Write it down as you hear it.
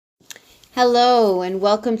Hello, and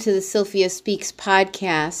welcome to the Sylphia Speaks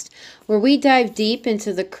podcast, where we dive deep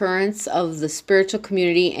into the currents of the spiritual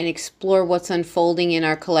community and explore what's unfolding in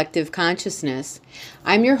our collective consciousness.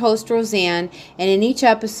 I'm your host, Roseanne, and in each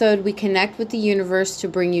episode, we connect with the universe to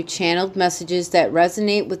bring you channeled messages that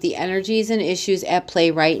resonate with the energies and issues at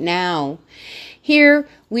play right now. Here,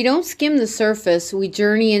 we don't skim the surface, we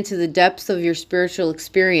journey into the depths of your spiritual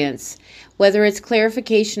experience. Whether it's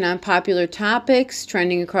clarification on popular topics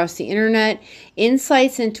trending across the internet,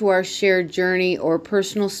 insights into our shared journey, or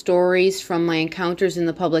personal stories from my encounters in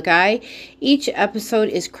the public eye, each episode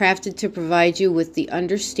is crafted to provide you with the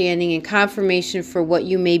understanding and confirmation for what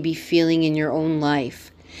you may be feeling in your own life.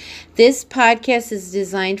 This podcast is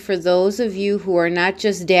designed for those of you who are not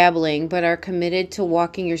just dabbling, but are committed to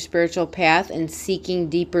walking your spiritual path and seeking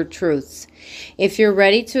deeper truths. If you're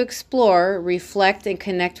ready to explore, reflect, and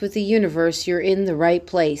connect with the universe, you're in the right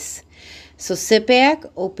place. So sit back,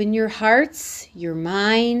 open your hearts, your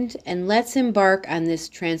mind, and let's embark on this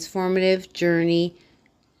transformative journey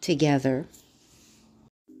together.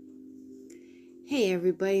 Hey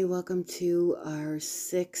everybody, welcome to our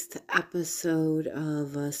 6th episode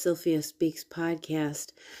of Sylphia Speaks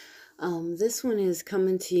podcast. This one is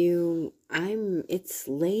coming to you, it's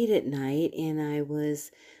late at night and I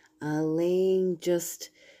was laying just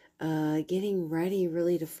getting ready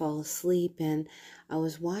really to fall asleep, and I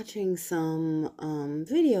was watching some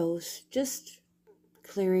videos, just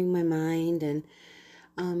clearing my mind, and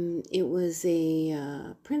it was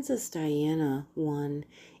a Princess Diana one.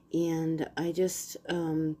 And I just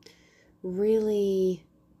really,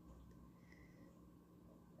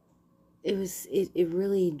 it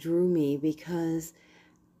really drew me because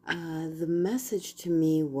the message to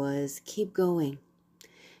me was keep going.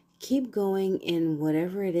 Keep going in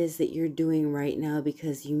whatever it is that you're doing right now,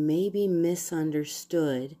 because you may be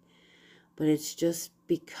misunderstood, but it's just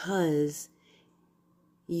because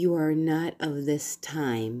you are not of this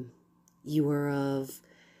time. You are of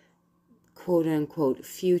quote unquote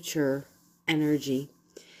future energy.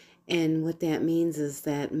 And what that means is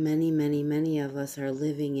that many of us are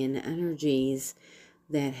living in energies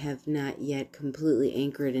that have not yet completely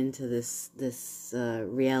anchored into this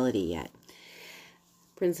reality yet.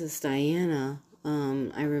 Princess Diana,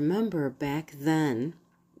 I remember back then,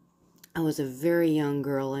 I was a very young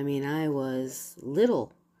girl. I mean, I was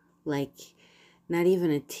little, like not even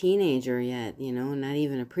a teenager yet, not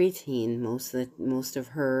even a preteen, most of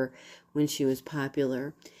her when she was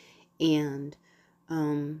popular. And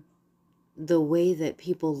the way that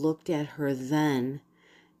people looked at her then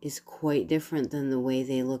is quite different than the way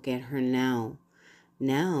they look at her now.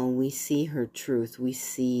 Now we see her truth. We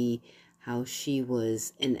see how she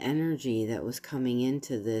was an energy that was coming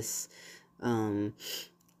into this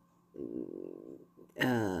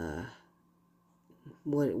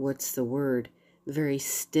what's the word? Very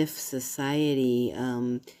stiff society.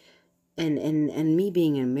 And me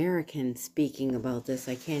being an American speaking about this,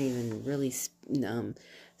 I can't even really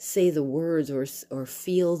say the words or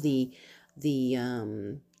feel the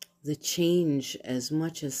change as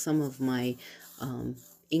much as some of my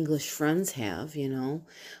English friends have,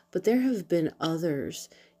 But there have been others,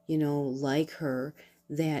 like her,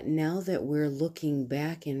 that now that we're looking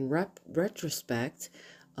back in retrospect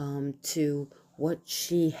to what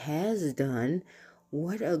she has done,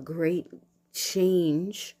 what a great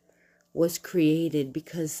change was created,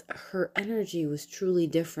 because her energy was truly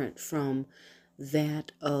different from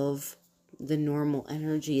that of the normal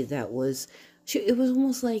energy that was. It was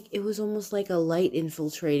almost like a light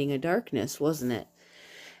infiltrating a darkness, wasn't it?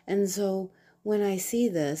 And so when I see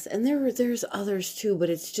this, and there's others too, but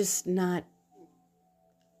it's just not.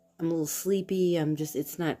 I'm a little sleepy. I'm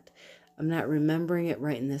not remembering it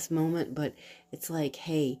right in this moment, but it's like,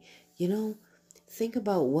 hey, think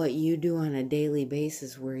about what you do on a daily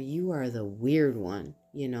basis where you are the weird one,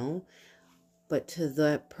 But to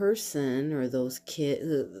that person or those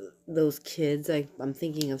kids, I'm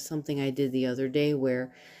thinking of something I did the other day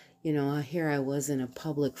where, here I was in a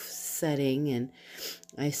public setting and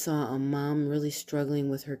I saw a mom really struggling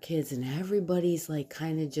with her kids, and everybody's like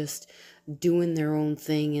kind of just doing their own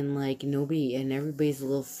thing, and like everybody's a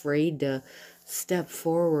little afraid to step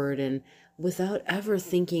forward, and without ever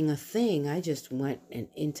thinking a thing, I just went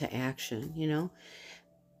into action,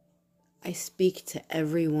 I speak to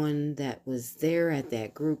everyone that was there at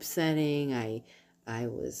that group setting. I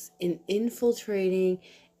was infiltrating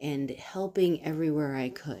and helping everywhere I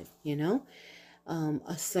could,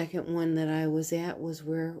 A second one that I was at was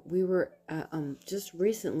where we were, just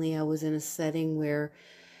recently I was in a setting where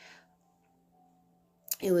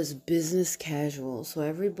it was business casual. So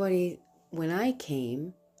everybody, when I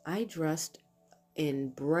came, I dressed in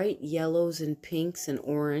bright yellows and pinks and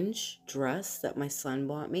orange dress that my son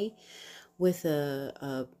bought me, with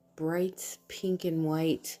a bright pink and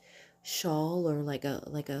white shawl, or like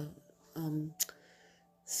a um,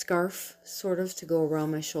 scarf sort of to go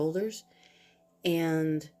around my shoulders.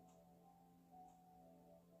 And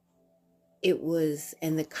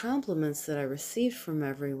and the compliments that I received from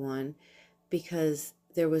everyone, because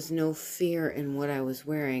there was no fear in what I was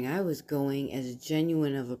wearing. I was going as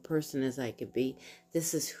genuine of a person as I could be.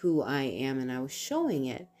 This is who I am, and I was showing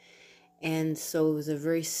it. And so it was a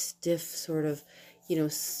very stiff sort of,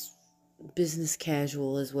 business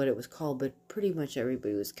casual is what it was called, but pretty much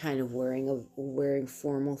everybody was kind of wearing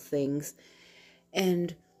formal things.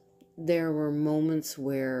 And there were moments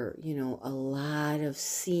where, a lot of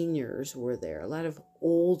seniors were there, a lot of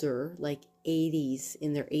older, like 80s,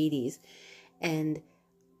 in their 80s. And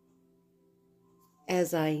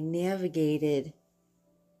as I navigated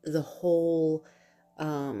the whole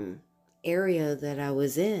area that I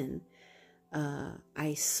was in,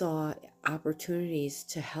 I saw opportunities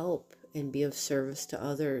to help and be of service to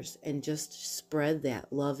others and just spread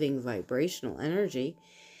that loving vibrational energy.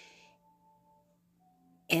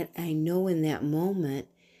 And I know in that moment,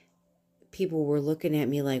 people were looking at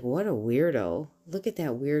me like, what a weirdo. Look at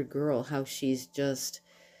that weird girl, how she's just,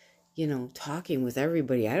 talking with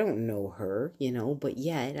everybody. I don't know her, but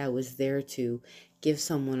yet I was there to give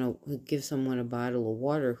someone a bottle of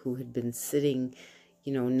water who had been sitting,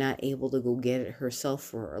 not able to go get it herself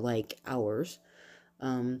for like hours.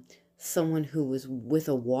 Someone who was with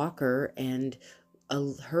a walker, and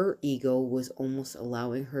her ego was almost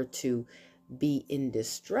allowing her to be in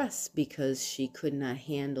distress because she could not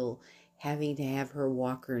handle having to have her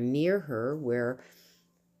walker near her, where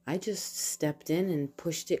I just stepped in and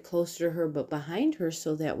pushed it closer to her, but behind her,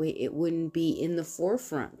 so that way it wouldn't be in the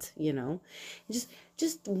forefront,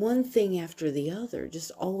 just one thing after the other, just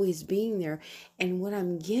always being there. And what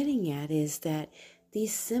I'm getting at is that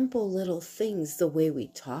these simple little things, the way we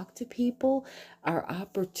talk to people, are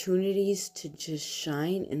opportunities to just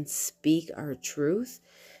shine and speak our truth.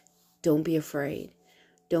 Don't be afraid.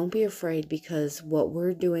 Don't be afraid, because what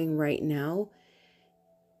we're doing right now,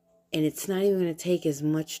 and it's not even going to take as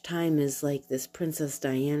much time as like this Princess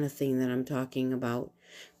Diana thing that I'm talking about,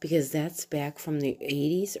 because that's back from the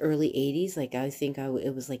 80s, early 80s. Like I think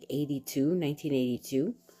it was like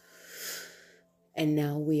 1982. And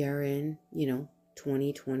now we are in,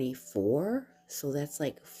 2024. So that's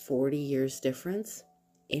like 40 years difference.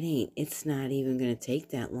 It's not even going to take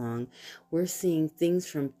that long. We're seeing things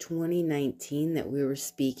from 2019 that we were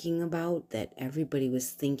speaking about that everybody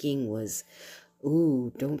was thinking was,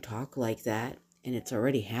 ooh, don't talk like that. And it's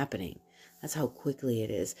already happening. That's how quickly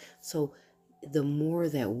it is. So the more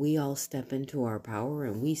that we all step into our power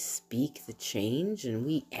and we speak the change and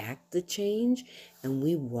we act the change and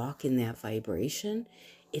we walk in that vibration,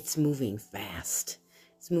 it's moving fast.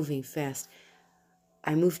 It's moving fast.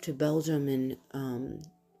 I moved to Belgium in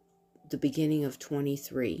the beginning of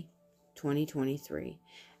 2023,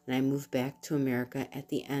 and I moved back to America at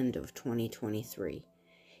the end of 2023.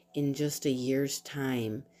 In just a year's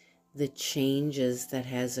time, the changes that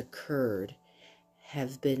has occurred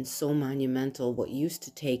have been so monumental. What used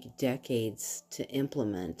to take decades to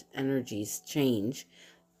implement energies change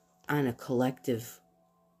on a collective,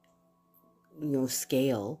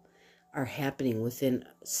 scale, are happening within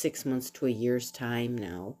 6 months to a year's time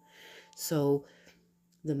now. So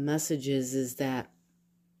the message is that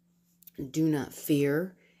do not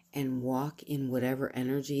fear and walk in whatever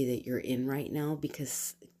energy that you're in right now,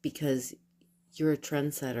 because you're a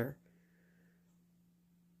trendsetter.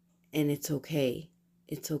 And it's okay.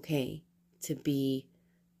 It's okay to be,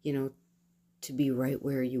 to be right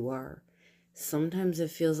where you are. Sometimes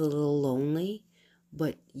it feels a little lonely,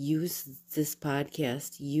 but use this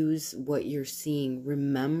podcast, use what you're seeing.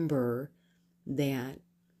 Remember that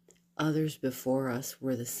others before us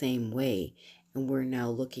were the same way, and we're now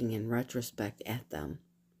looking in retrospect at them,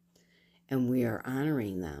 and we are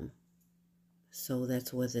honoring them. So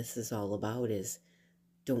that's what this is all about, is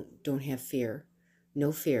don't have fear.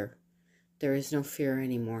 No fear. There is no fear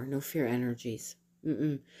anymore. No fear energies.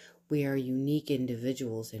 We are unique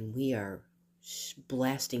individuals, and we are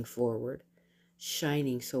blasting forward,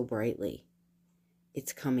 shining so brightly.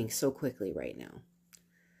 It's coming so quickly right now.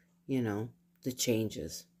 The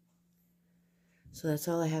changes. So that's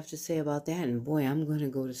all I have to say about that. And boy, I'm going to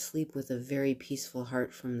go to sleep with a very peaceful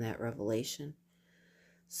heart from that revelation.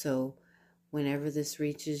 So whenever this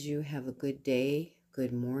reaches you, have a good day,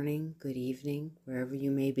 good morning, good evening, wherever you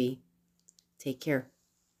may be. Take care.